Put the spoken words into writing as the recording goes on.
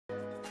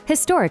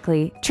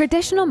Historically,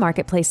 traditional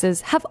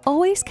marketplaces have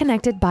always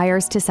connected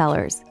buyers to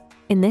sellers.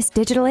 In this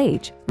digital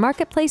age,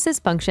 marketplaces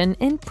function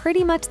in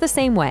pretty much the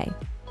same way.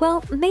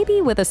 Well,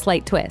 maybe with a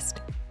slight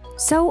twist.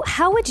 So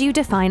how would you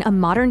define a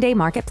modern-day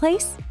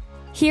marketplace?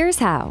 Here's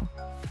how.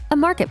 A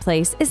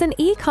marketplace is an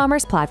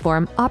e-commerce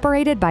platform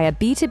operated by a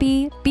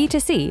B2B,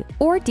 B2C,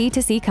 or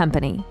D2C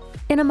company.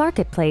 In a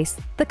marketplace,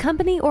 the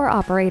company or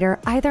operator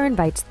either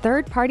invites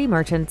third-party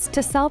merchants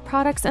to sell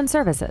products and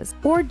services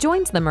or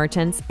joins the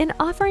merchants in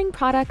offering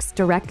products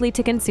directly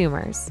to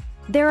consumers.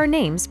 There are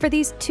names for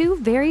these two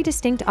very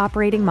distinct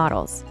operating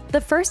models.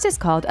 The first is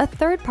called a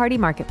third-party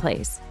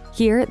marketplace.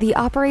 Here, the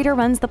operator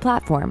runs the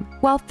platform,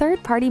 while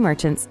third-party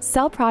merchants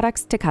sell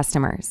products to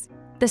customers.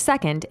 The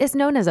second is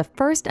known as a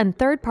first and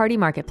third-party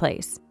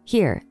marketplace.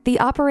 Here, the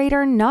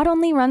operator not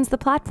only runs the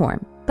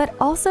platform, but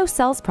also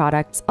sells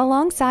products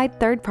alongside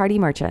third-party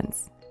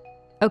merchants.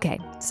 Okay,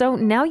 so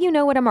now you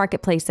know what a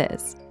marketplace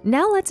is.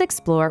 Now let's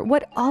explore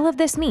what all of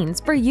this means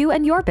for you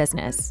and your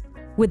business.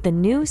 With the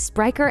new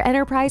Spryker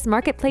Enterprise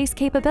Marketplace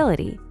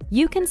capability,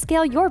 you can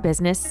scale your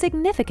business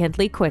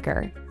significantly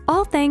quicker,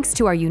 all thanks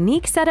to our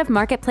unique set of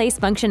marketplace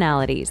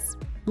functionalities.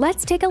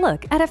 Let's take a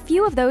look at a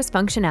few of those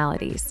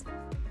functionalities.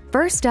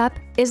 First up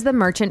is the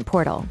Merchant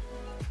Portal.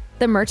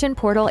 The Merchant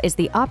Portal is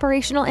the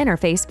operational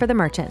interface for the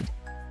merchant.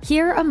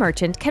 Here, a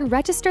merchant can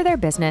register their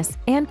business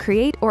and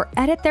create or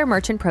edit their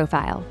merchant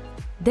profile.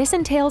 This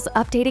entails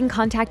updating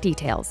contact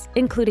details,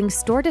 including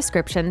store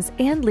descriptions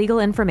and legal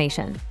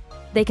information.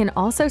 They can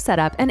also set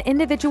up an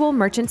individual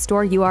merchant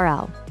store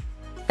URL.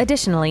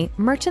 Additionally,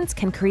 merchants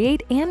can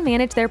create and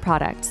manage their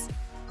products.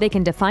 They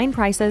can define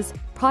prices,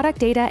 product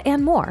data,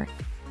 and more.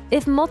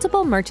 If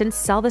multiple merchants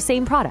sell the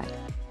same product,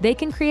 they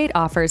can create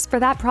offers for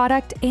that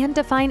product and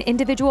define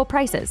individual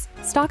prices,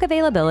 stock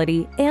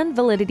availability, and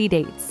validity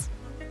dates.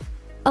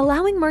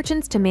 Allowing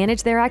merchants to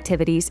manage their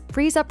activities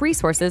frees up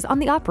resources on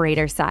the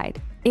operator's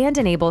side and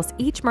enables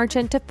each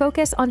merchant to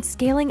focus on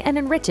scaling and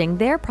enriching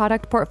their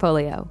product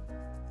portfolio.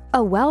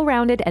 A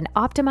well-rounded and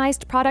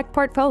optimized product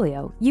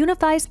portfolio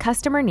unifies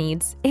customer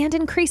needs and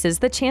increases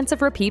the chance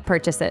of repeat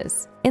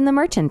purchases. In the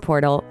Merchant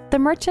Portal, the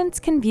merchants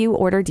can view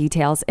order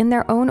details in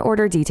their own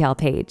order detail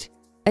page.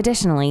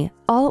 Additionally,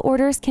 all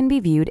orders can be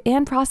viewed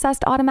and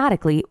processed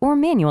automatically or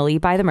manually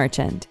by the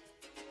merchant.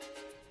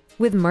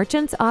 With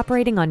merchants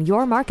operating on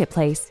your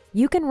marketplace,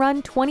 you can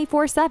run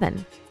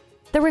 24/7.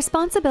 The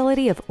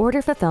responsibility of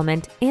order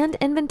fulfillment and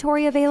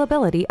inventory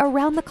availability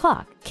around the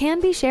clock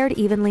can be shared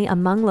evenly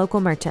among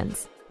local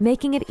merchants,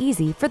 making it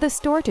easy for the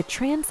store to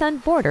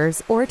transcend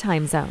borders or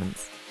time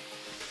zones.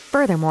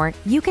 Furthermore,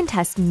 you can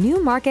test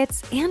new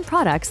markets and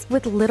products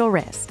with little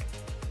risk.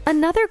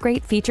 Another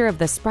great feature of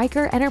the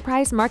Spryker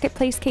Enterprise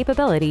Marketplace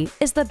capability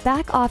is the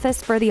back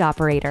office for the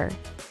operator.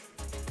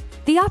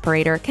 The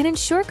operator can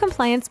ensure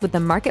compliance with the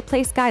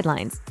marketplace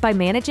guidelines by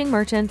managing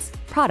merchants,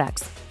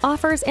 products,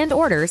 offers, and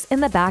orders in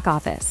the back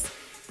office.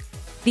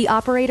 The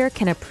operator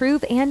can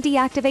approve and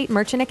deactivate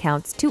merchant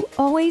accounts to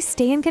always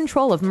stay in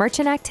control of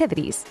merchant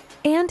activities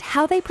and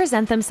how they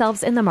present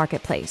themselves in the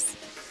marketplace.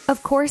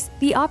 Of course,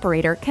 the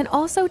operator can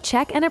also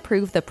check and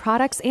approve the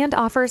products and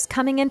offers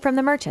coming in from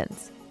the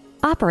merchants.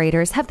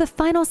 Operators have the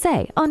final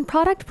say on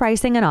product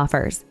pricing and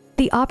offers.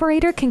 The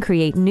operator can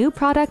create new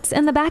products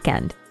in the back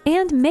end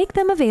and make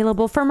them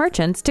available for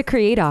merchants to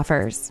create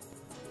offers.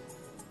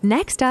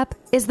 Next up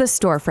is the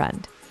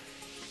storefront.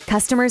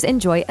 Customers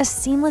enjoy a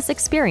seamless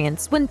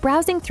experience when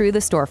browsing through the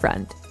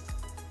storefront.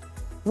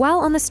 While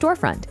on the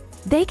storefront,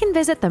 they can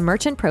visit the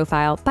merchant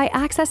profile by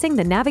accessing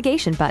the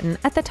navigation button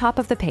at the top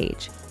of the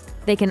page.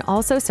 They can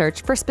also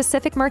search for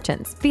specific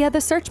merchants via the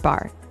search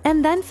bar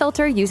and then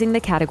filter using the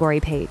category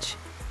page.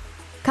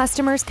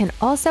 Customers can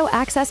also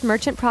access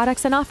merchant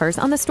products and offers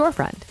on the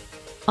storefront.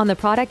 On the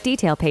product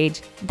detail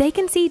page, they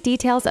can see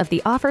details of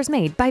the offers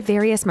made by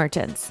various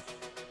merchants.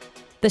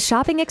 The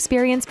shopping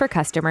experience for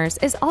customers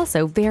is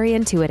also very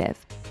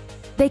intuitive.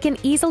 They can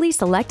easily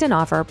select an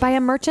offer by a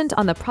merchant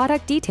on the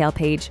product detail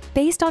page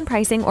based on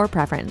pricing or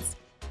preference.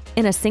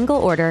 In a single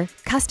order,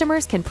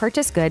 customers can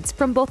purchase goods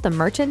from both the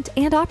merchant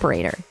and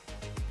operator.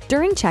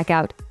 During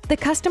checkout, the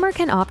customer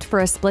can opt for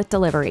a split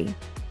delivery.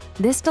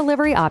 This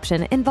delivery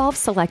option involves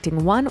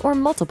selecting one or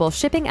multiple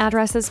shipping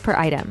addresses per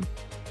item.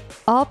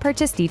 All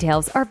purchase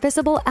details are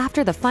visible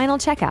after the final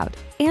checkout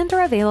and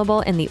are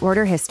available in the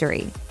order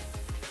history.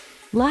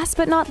 Last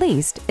but not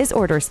least is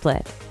Order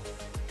Split.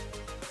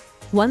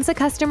 Once a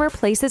customer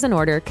places an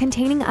order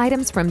containing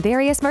items from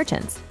various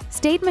merchants,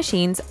 state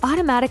machines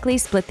automatically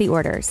split the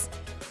orders.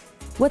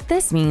 What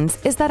this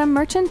means is that a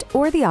merchant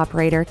or the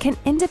operator can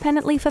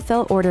independently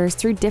fulfill orders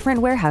through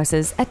different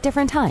warehouses at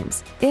different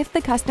times if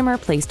the customer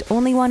placed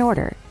only one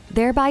order,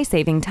 thereby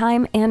saving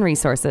time and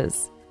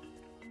resources.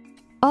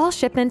 All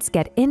shipments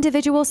get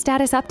individual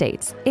status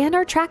updates and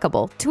are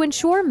trackable to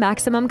ensure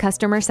maximum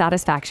customer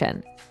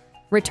satisfaction.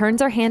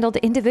 Returns are handled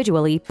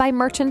individually by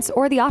merchants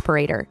or the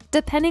operator,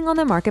 depending on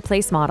the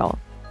marketplace model.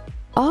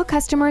 All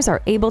customers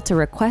are able to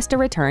request a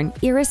return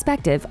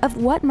irrespective of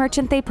what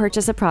merchant they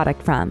purchase a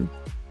product from.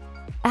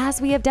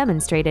 As we have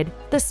demonstrated,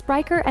 the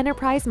Spryker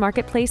Enterprise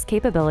Marketplace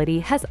capability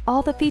has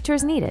all the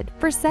features needed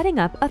for setting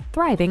up a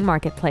thriving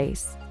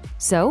marketplace.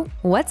 So,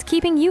 what's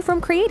keeping you from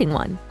creating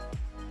one?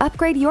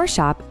 Upgrade your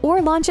shop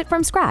or launch it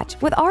from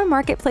scratch with our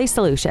marketplace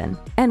solution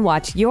and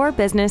watch your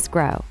business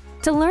grow.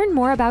 To learn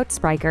more about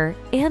Spryker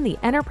and the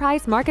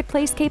Enterprise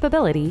Marketplace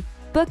capability,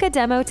 book a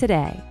demo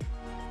today.